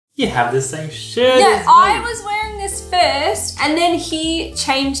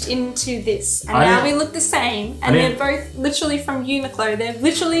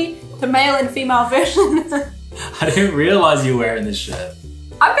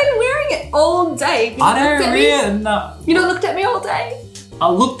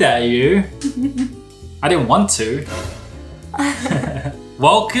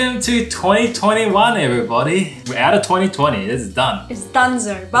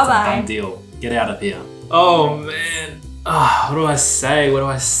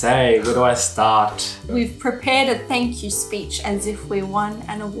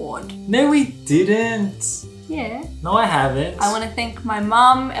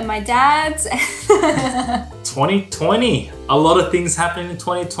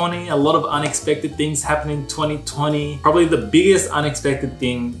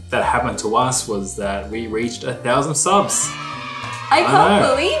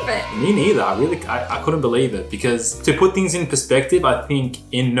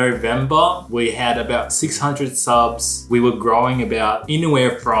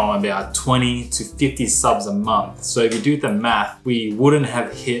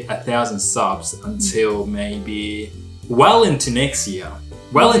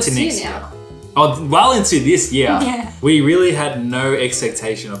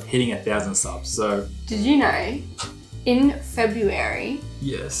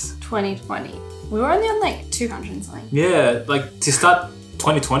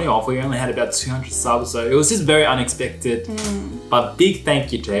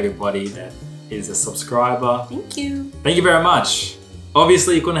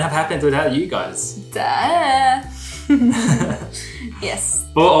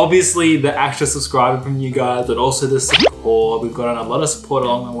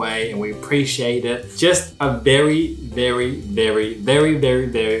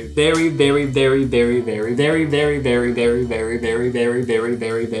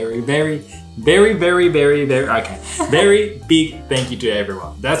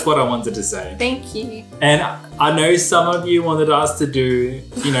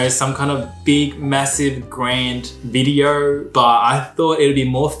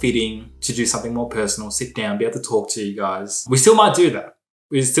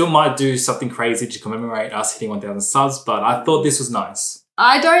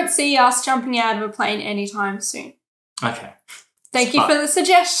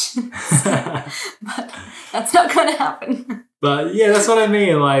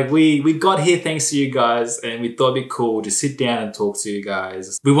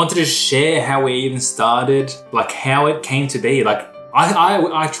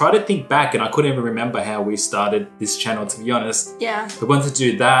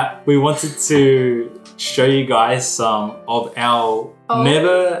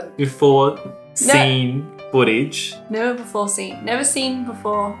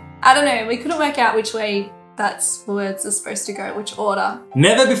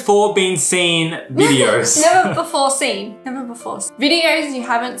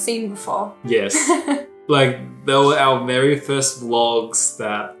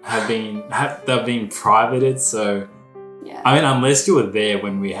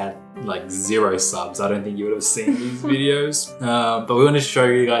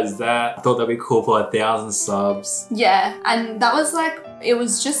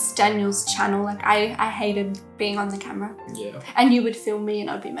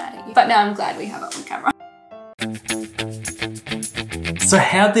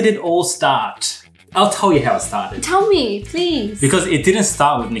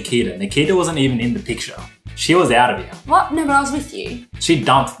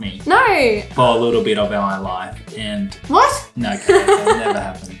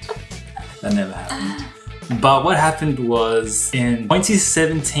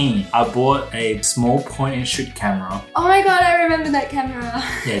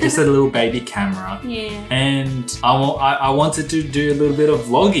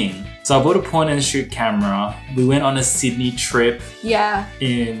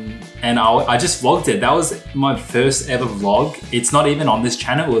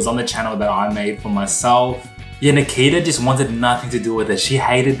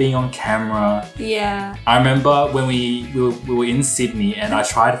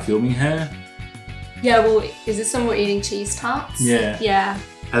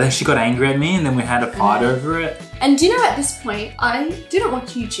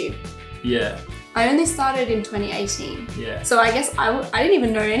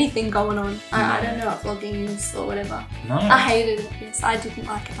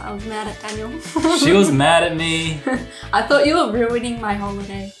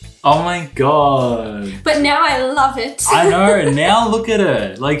Oh my god. But now I love it. I know, now look at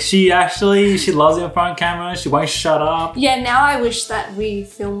her. Like she loves it in front of camera, she won't shut up. Yeah, now I wish that we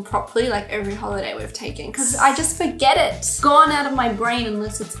film properly like every holiday we've taken because I just forget it. It's gone out of my brain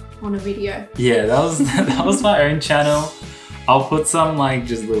unless it's on a video. Yeah, that was my own channel. I'll put some like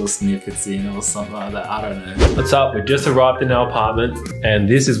just little snippets in or something like that, I don't know. What's up? We just arrived in our apartment and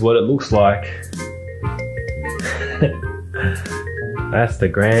this is what it looks like. That's the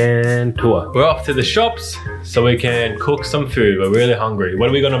grand tour. We're off to the shops so we can cook some food. We're really hungry. What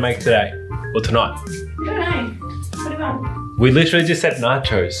are we gonna make today? Or tonight? I don't know. What do you want? We literally just said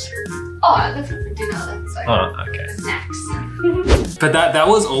nachos. Oh, that's for dinner. So oh, okay. Snacks. But that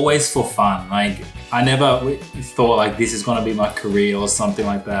was always for fun. Like I never thought like this is gonna be my career or something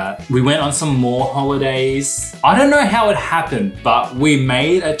like that. We went on some more holidays. I don't know how it happened, but we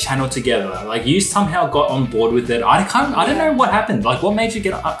made a channel together. Like you somehow got on board with it. I don't know what happened. Like what made you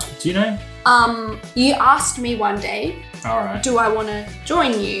get up? Do you know? You asked me one day. All right. Do I want to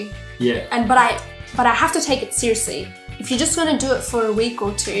join you? Yeah. But I have to take it seriously. If you're just gonna do it for a week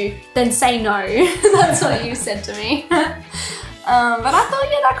or two, then say no. That's what you said to me. But I thought,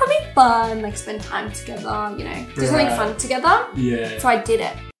 yeah, that could be fun. Like spend time together, you know, do something fun together. Yeah. So I did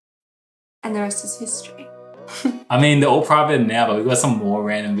it. And the rest is history. I mean, they're all private now, but we've got some more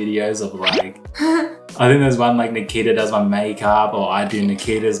random videos of like, I think there's one like Nakita does my makeup or I do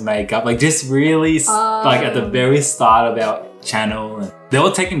Nakita's makeup. Like just really like at the very start of our channel. They're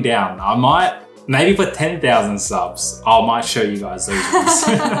all taken down. I might, maybe for 10,000 subs, I might show you guys those ones.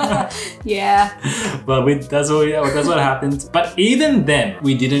 Yeah. But that's what happened. But even then,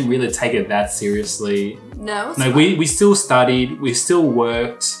 we didn't really take it that seriously. No, like we still studied, we still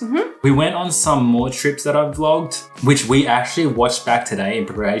worked. We went on some more trips that I vlogged, which we actually watched back today in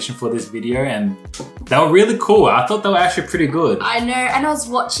preparation for this video, and they were really cool. I thought they were actually pretty good. I know, and I was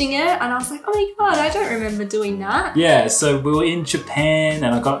watching it and I was like, oh my god, I don't remember doing that. Yeah, so we were in Japan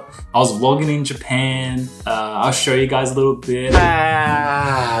and I was vlogging in Japan. I'll show you guys a little bit.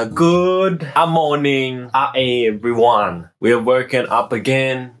 Good morning, everyone. We're working up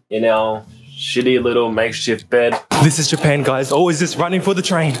again, you know. Shitty little makeshift bed. This is Japan, guys. Always just running for the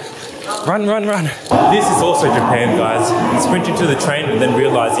train. Run, run, run. This is also Japan, guys. Sprinting to the train and then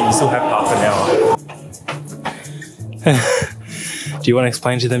realizing you still have half an hour. Do you want to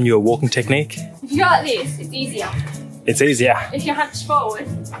explain to them your walking technique? If you go like this, it's easier. It's easier? If you hunch forward,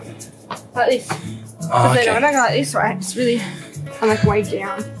 like this. Oh, okay. Then when I go like this, right, it's really, I'm like way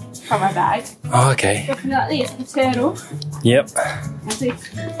down from my bag. Oh, okay. So if you go like this, the turtle. Yep. That's it.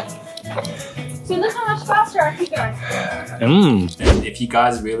 So look how much faster I keep going. And if you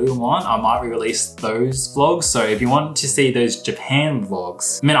guys really want, I might re-release those vlogs. So if you want to see those Japan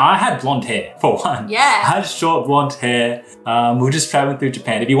vlogs, I mean, I had blonde hair for one. Yeah. I had short blonde hair. We were just traveling through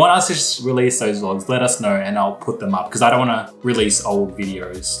Japan. If you want us to just release those vlogs, let us know and I'll put them up because I don't want to release old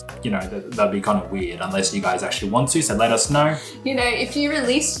videos. You know, that'd be kind of weird unless you guys actually want to. So let us know. You know, if you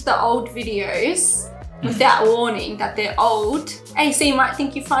released the old videos without warning that they're old, hey, so you might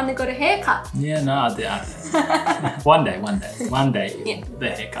think you finally got a haircut. Yeah, no, I did. One day, yeah. The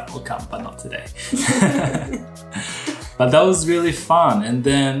haircut will come, but not today. But that was really fun. And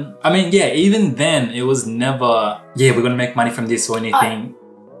then, I mean, yeah, even then, it was never, yeah, we're gonna make money from this or anything.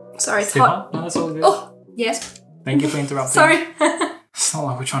 Sorry, it's hot. No, that's all good. Oh, yes. Thank you for interrupting. Sorry. It's not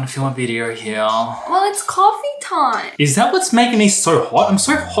like we're trying to film a video here. Well, it's coffee time. Is that what's making me so hot? I'm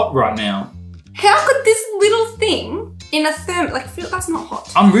so hot right now. How could this little thing in a that's not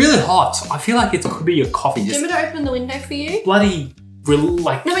hot. I'm really hot. I feel like it could be your coffee. Do you want me to open the window for you? Bloody,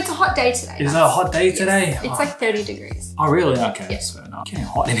 like... No, it's a hot day today. Is it a hot day today? It's like 30 degrees. Oh, really? Okay, yeah. So not getting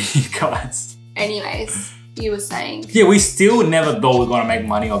hot in here, guys. Anyways, you were saying... Yeah, we still never thought we were going to make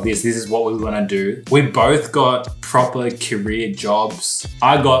money off this. This is what we were going to do. We both got proper career jobs.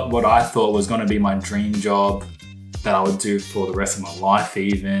 I got what I thought was going to be my dream job that I would do for the rest of my life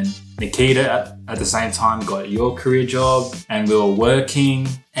even. Nakita at the same time got your career job and we were working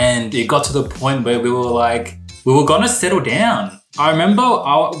and it got to the point where we were like, we were gonna settle down. I remember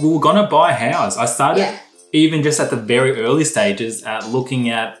we were gonna buy a house. I started even just at the very early stages at looking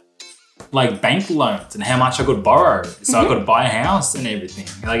at like bank loans and how much I could borrow. So I could buy a house and everything.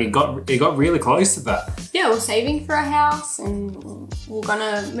 Like it got really close to that. Yeah, we're saving for a house and we're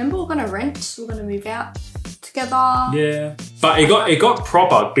gonna rent, we're gonna move out together. Yeah. But it got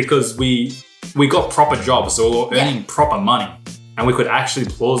proper because we got proper jobs, so we were earning proper money and we could actually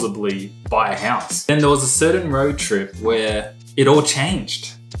plausibly buy a house. Then there was a certain road trip where it all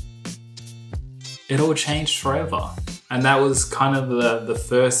changed. It all changed forever. And that was kind of the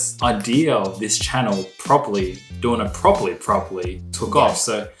first idea of this channel properly, doing it properly took off.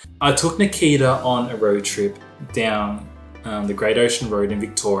 So I took Nakita on a road trip down the Great Ocean Road in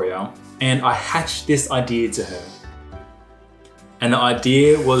Victoria, and I hatched this idea to her. And the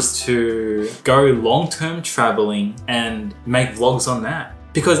idea was to go long-term traveling and make vlogs on that.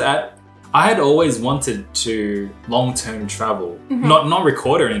 Because I had always wanted to long-term travel, not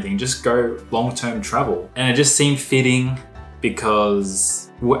record or anything, just go long-term travel. And it just seemed fitting because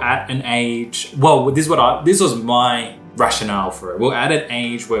we're at an age, well, this was my rationale for it. We're at an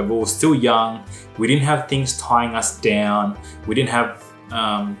age where we were still young, we didn't have things tying us down, we didn't have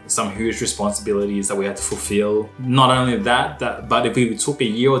some huge responsibilities that we had to fulfill. Not only that, but if we took a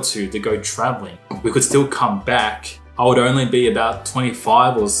year or two to go traveling, we could still come back. I would only be about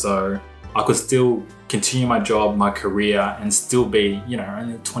 25 or so. I could still continue my job, my career, and still be, you know,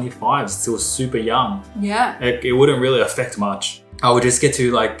 only 25, still super young. Yeah. It wouldn't really affect much. I would just get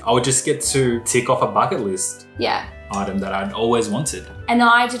to tick off a bucket list item that I'd always wanted. And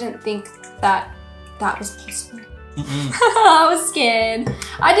I didn't think that was possible. I was scared.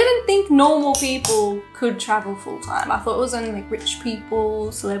 I didn't think normal people could travel full time. I thought it was only like rich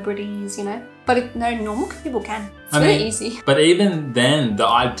people, celebrities, you know. But no, normal people can. It's really easy. But even then, the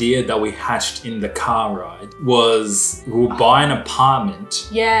idea that we hatched in the car ride was we'll buy an apartment.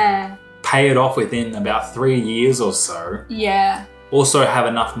 Yeah. Pay it off within about 3 years or so. Yeah. Also have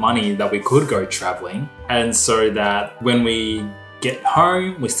enough money that we could go traveling. And so that when we get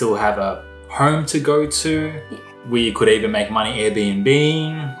home, we still have a home to go to. Yeah. We could even make money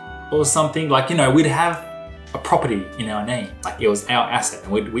Airbnb or something. Like, you know, we'd have a property in our name. Like it was our asset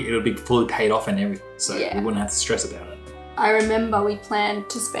and it would be fully paid off and everything. So we wouldn't have to stress about it. I remember we planned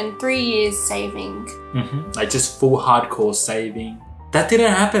to spend 3 years saving. Like just full hardcore saving. That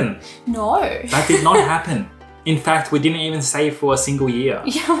didn't happen. No. That did not happen. In fact, we didn't even save for a single year.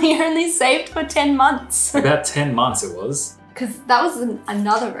 Yeah, we only saved for 10 months. About 10 months it was. Because that was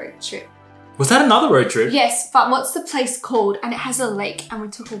another road trip. Was that another road trip? Yes, but what's the place called? And it has a lake and we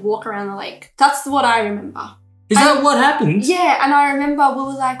took a walk around the lake. That's what I remember. Is that what happened? Yeah, and I remember we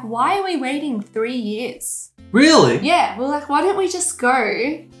were like, why are we waiting 3 years? Really? Yeah, we were like, why don't we just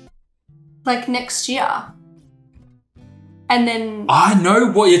go like next year? And then... I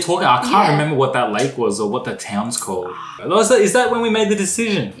know what you're talking about. I can't remember what that lake was or what that town's called. Is that when we made the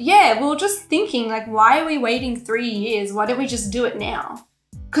decision? Yeah, we were just thinking like, why are we waiting 3 years? Why don't we just do it now?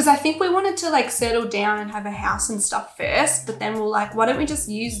 Because I think we wanted to like settle down and have a house and stuff first, but then we're like, why don't we just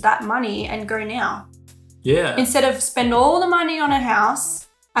use that money and go now? Yeah. Instead of spend all the money on a house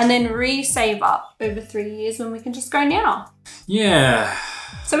and then re-save up over 3 years when we can just go now. Yeah.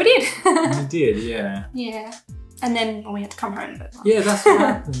 So we did. We did, yeah. Yeah. And then we had to come home. But yeah, that's what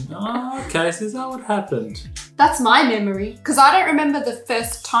happened. Oh, okay, so is that what happened? That's my memory. Because I don't remember the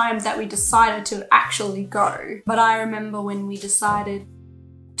first time that we decided to actually go. But I remember when we decided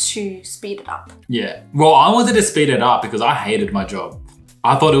to speed it up. Yeah. Well, I wanted to speed it up because I hated my job.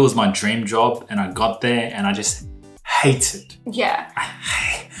 I thought it was my dream job and I got there and I just hated. Yeah.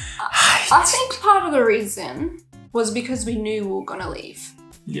 I think part of the reason was because we knew we were going to leave.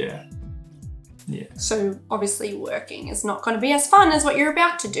 Yeah. Yeah. So obviously working is not going to be as fun as what you're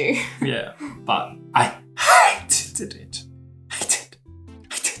about to do. Yeah. But I hated it. Hated.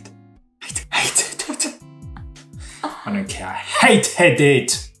 I don't care. I hated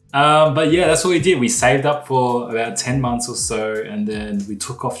it. But yeah, that's what we did. We saved up for about 10 months or so and then we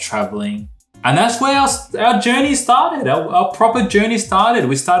took off traveling. And that's where our journey started, our proper journey started.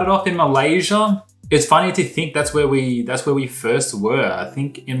 We started off in Malaysia. It's funny to think that's where we first were. I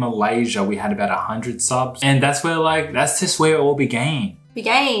think in Malaysia we had about 100 subs. And that's just where it all began.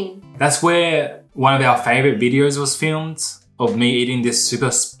 That's where one of our favorite videos was filmed of me eating this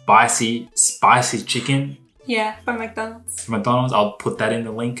super spicy chicken. Yeah, from McDonald's. From McDonald's, I'll put that in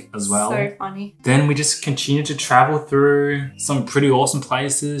the link as well. So funny. Then we just continued to travel through some pretty awesome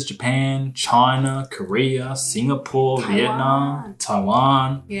places. Japan, China, Korea, Singapore, Vietnam,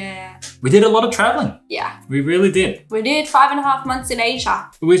 Taiwan. Yeah. We did a lot of traveling. Yeah. We really did. We did 5.5 months in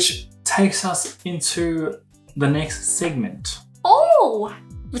Asia. Which takes us into the next segment. Oh,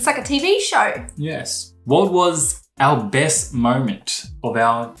 it's like a TV show. Yes. What was our best moment of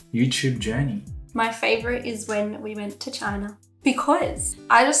our YouTube journey? My favorite is when we went to China because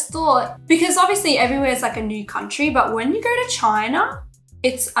I just thought, because obviously everywhere is like a new country, but when you go to China,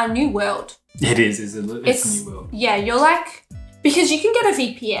 it's a new world. It is, it's a new world. Yeah, you're like, because you can get a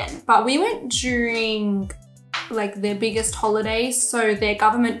VPN, but we went during like their biggest holidays, so their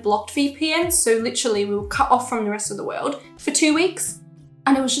government blocked VPN, so literally we were cut off from the rest of the world for 2 weeks.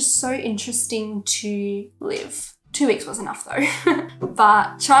 And it was just so interesting to live 2 weeks was enough though.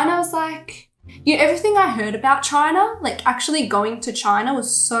 But China was like, everything I heard about China, like actually going to China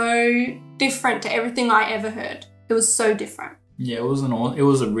was so different to everything I ever heard. It was so different. Yeah, it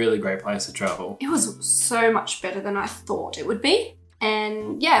was a really great place to travel. It was so much better than I thought it would be.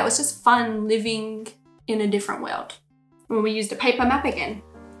 And yeah, it was just fun living in a different world. When we used a paper map again.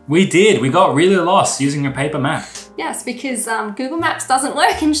 We did. We got really lost using a paper map. Yes, because Google Maps doesn't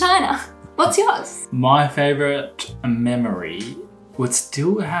work in China. What's yours? My favorite memory would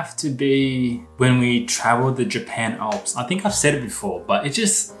still have to be when we traveled the Japan Alps. I think I've said it before, but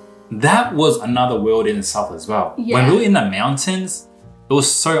that was another world in itself as well. Yeah. When we were in the mountains, it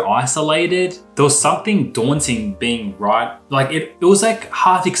was so isolated. There was something daunting being right. Like it was like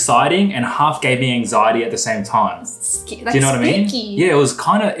half exciting and half gave me anxiety at the same time. Do you know what I mean? Yeah,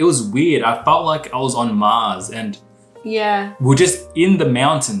 it was weird. I felt like I was on Mars and yeah, we're just in the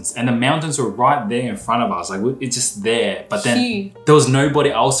mountains and the mountains were right there in front of us. Like it's just there, but then there was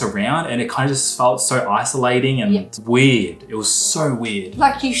nobody else around and it kind of just felt so isolating and weird. It was so weird.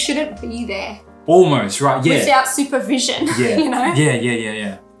 Like you shouldn't be there. Almost, right, yeah. Without supervision, yeah. You know?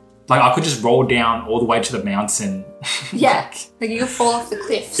 Yeah. Like I could just roll down all the way to the mountain. Yeah, like you could fall off the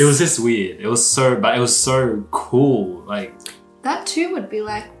cliffs. It was just weird. It was so cool. Like that too would be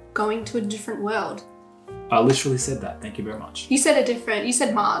like going to a different world. I literally said that. Thank you very much. You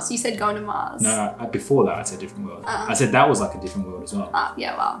said Mars. You said going to Mars. No, before that I said different world. I said that was like a different world as well.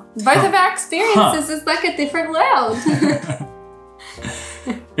 Yeah, well, both of our experiences is like a different world.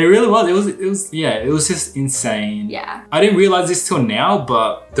 It really was. It was just insane. Yeah. I didn't realize this till now,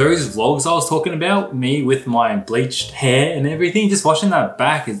 but those vlogs I was talking about, me with my bleached hair and everything, just watching that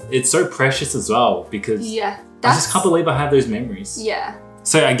back, it's so precious as well because I just can't believe I have those memories. Yeah.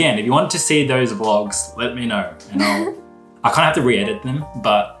 So again, if you want to see those vlogs, let me know. And I kind of have to re-edit them,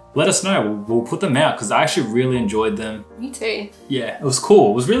 but let us know. We'll put them out because I actually really enjoyed them. Me too. Yeah, it was cool.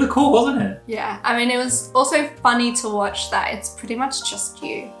 It was really cool, wasn't it? Yeah. I mean, it was also funny to watch that. It's pretty much just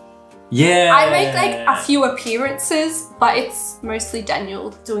you. Yeah. I make like a few appearances, but it's mostly Daniel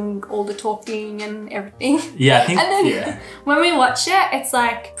doing all the talking and everything. Yeah, I think, and then when we watch it, it's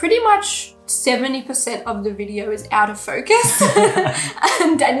like pretty much 70% of the video is out of focus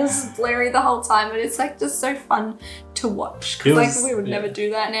and Daniel's just blurry the whole time, and it's like just so fun to watch because like we would never do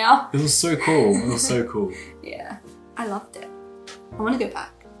that now. It was so cool. It was so cool. Yeah, I loved it. I want to go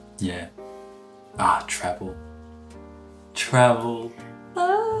back. Yeah. Travel.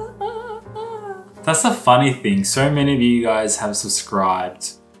 That's the funny thing. So many of you guys have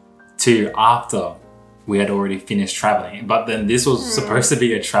subscribed to after we had already finished traveling, but then this was supposed to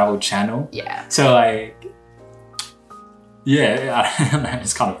be a travel channel. Yeah. So like, yeah, I don't know,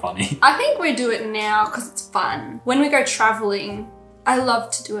 it's kind of funny. I think we do it now because it's fun. When we go traveling, I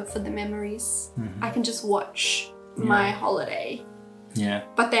love to do it for the memories. I can just watch my holiday. Yeah.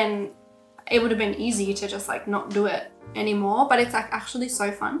 But then it would have been easy to just like not do it anymore, but it's like actually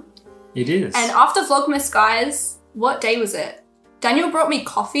so fun. It is. And after Vlogmas, guys, what day was it? Daniel brought me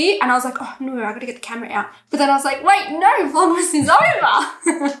coffee and I was like, oh no, I gotta get the camera out. But then I was like, wait, no, Vlogmas is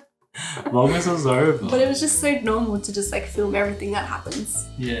over. Vlogmas was over. But it was just so normal to just like film everything that happens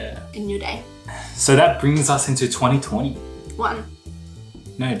in your day. So that brings us into 2020. No,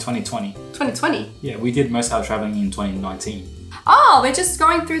 2020. 2020? Yeah, we did most of our traveling in 2019. Oh, we're just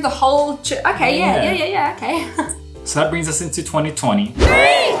going through the whole... Okay, yeah, okay. So that brings us into 2020. 3, 2, 1!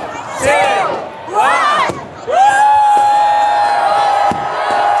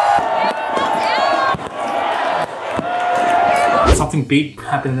 Something big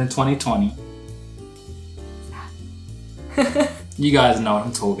happened in 2020. You guys know what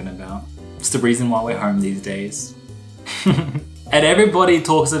I'm talking about. It's the reason why we're home these days. And everybody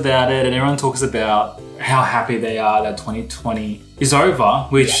talks about it and everyone talks about how happy they are that 2020 is over,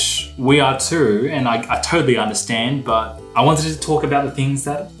 which we are too, and I totally understand, but I wanted to talk about the things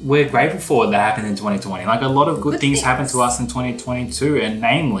that we're grateful for that happened in 2020. Like a lot of good things happened to us in 2022, and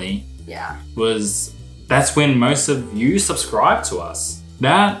namely that's when most of you subscribed to us.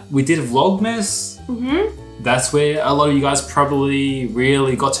 That we did Vlogmas. That's where a lot of you guys probably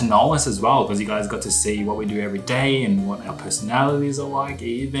really got to know us as well, because you guys got to see what we do every day and what our personalities are like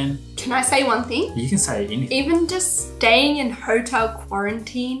even. Can I say one thing? You can say anything. Even just staying in hotel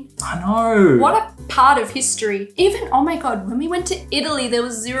quarantine. I know. What a part of history. Even, oh my God, when we went to Italy, there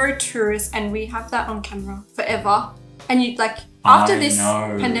was 0 tourists and we have that on camera forever. And you like, after this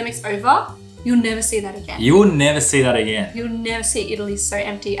pandemic's over, you'll never see that again. You will never see that again. You'll never see Italy so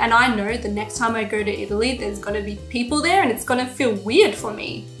empty. And I know the next time I go to Italy, there's gonna be people there and it's gonna feel weird for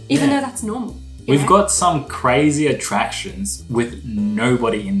me, even though that's normal. We've got some crazy attractions with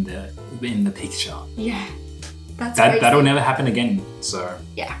nobody in the picture. Yeah. That's crazy. That'll never happen again. So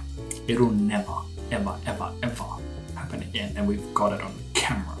yeah, it'll never, ever, ever, ever happen again. And we've got it on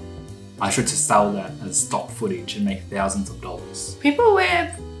camera. I should just sell that as stock footage and make thousands of dollars. People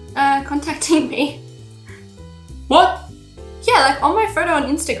were contacting me. What? Yeah, like on my photo on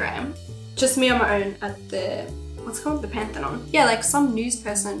Instagram, just me on my own at the, what's it called? The Pantheon. Yeah, like some news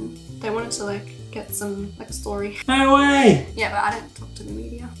person, they wanted to like get some like story. No way! Yeah, but I don't talk to the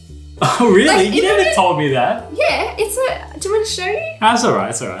media. Oh really? Like, you never told me that. Yeah, it's a, do you want to show you? That's alright,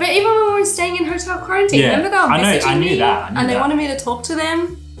 it's alright. But even when we were staying in hotel quarantine, remember they were messaging me and they wanted me to talk to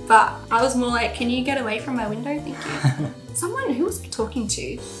them, but I was more like, can you get away from my window? Thank you. Someone, who was I talking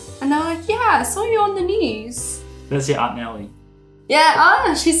to? And they were like, yeah, I saw you on the news. That's your Aunt Nellie.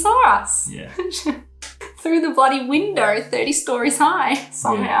 Yeah, she saw us. Yeah. Through the bloody window, 30 stories high,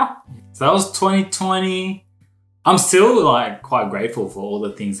 somehow. Yeah. So that was 2020. I'm still like quite grateful for all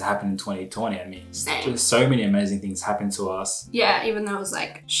the things that happened in 2020. I mean, there's so many amazing things happened to us. Yeah, even though it was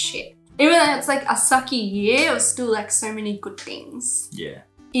like, shit. Even though it's like a sucky year, it was still like so many good things. Yeah.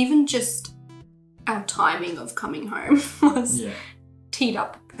 Even just our timing of coming home was teed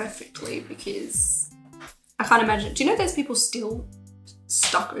up perfectly because I can't imagine. Do you know there's people still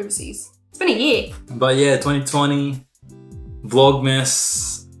stuck overseas? It's been a year. But yeah, 2020,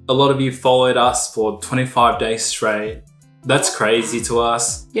 Vlogmas. A lot of you followed us for 25 days straight. That's crazy to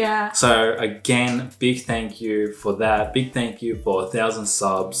us. Yeah. So again, big thank you for that. Big thank you for 1,000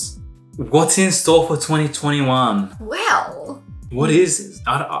 subs. What's in store for 2021? Well. What is?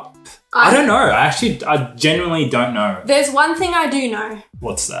 I don't know. I genuinely don't know. There's one thing I do know.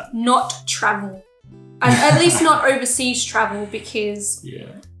 What's that? Not travel. At least not overseas travel because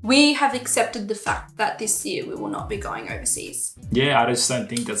we have accepted the fact that this year we will not be going overseas. Yeah, I just don't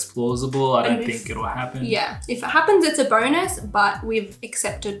think that's plausible. I don't think it'll happen. Yeah, if it happens, it's a bonus, but we've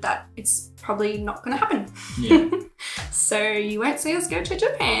accepted that it's probably not going to happen. Yeah. So you won't see us go to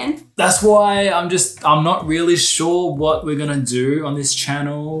Japan. That's why I'm not really sure what we're going to do on this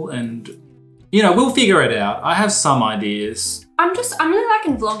channel and, you know, we'll figure it out. I have some ideas. I'm really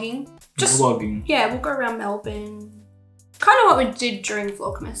liking vlogging. Just vlogging. Yeah, we'll go around Melbourne. Kind of what we did during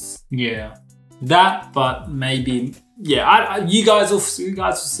Vlogmas. Yeah, that, but maybe, you guys will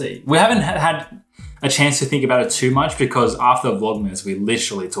see. We haven't had a chance to think about it too much because after Vlogmas, we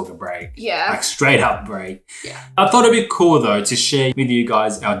literally took a break. Yeah. Like straight up break. Yeah. I thought it'd be cool though to share with you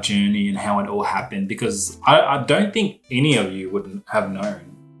guys our journey and how it all happened because I don't think any of you would have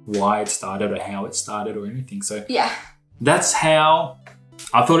known why it started or how it started or anything. So yeah, that's how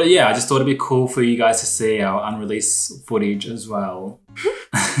I thought I just thought it'd be cool for you guys to see our unreleased footage as well.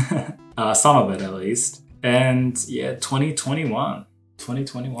 Some of it at least. And yeah, 2021.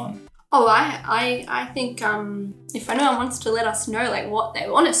 Oh, I think if anyone wants to let us know like what they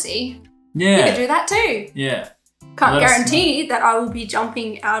want to see, you can do that too. Yeah. Can't guarantee that I will be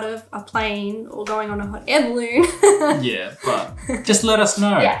jumping out of a plane or going on a hot air balloon. Yeah, but just let us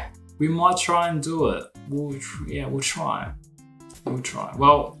know. Yeah. We might try and do it. We'll try. We'll try.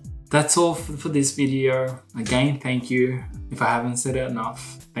 Well, that's all for this video. Again, thank you. If I haven't said it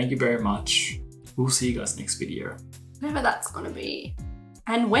enough, thank you very much. We'll see you guys next video. Whenever that's gonna be.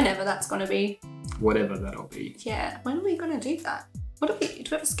 And whenever that's gonna be. Whatever that'll be. Yeah, when are we gonna do that? Do we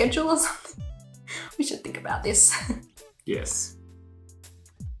have a schedule or something? We should think about this. Yes.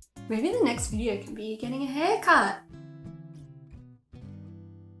 Maybe the next video can be getting a haircut.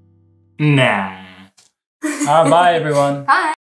 Nah. Bye everyone. Bye.